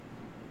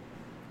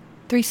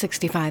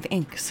365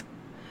 inks,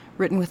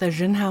 written with a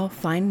Jinhao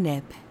fine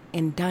nib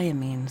in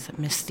Diamine's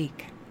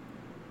Mystique.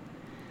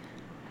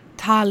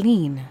 Ta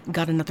Lin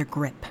got another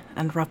grip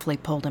and roughly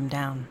pulled him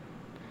down.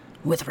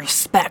 "With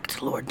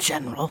respect, Lord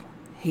General,"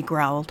 he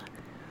growled,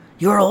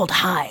 "your old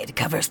hide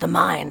covers the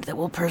mind that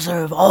will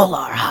preserve all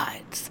our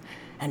hides,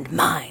 and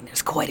mine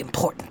is quite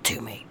important to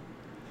me."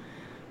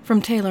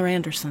 From Taylor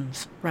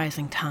Anderson's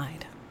Rising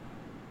Tide.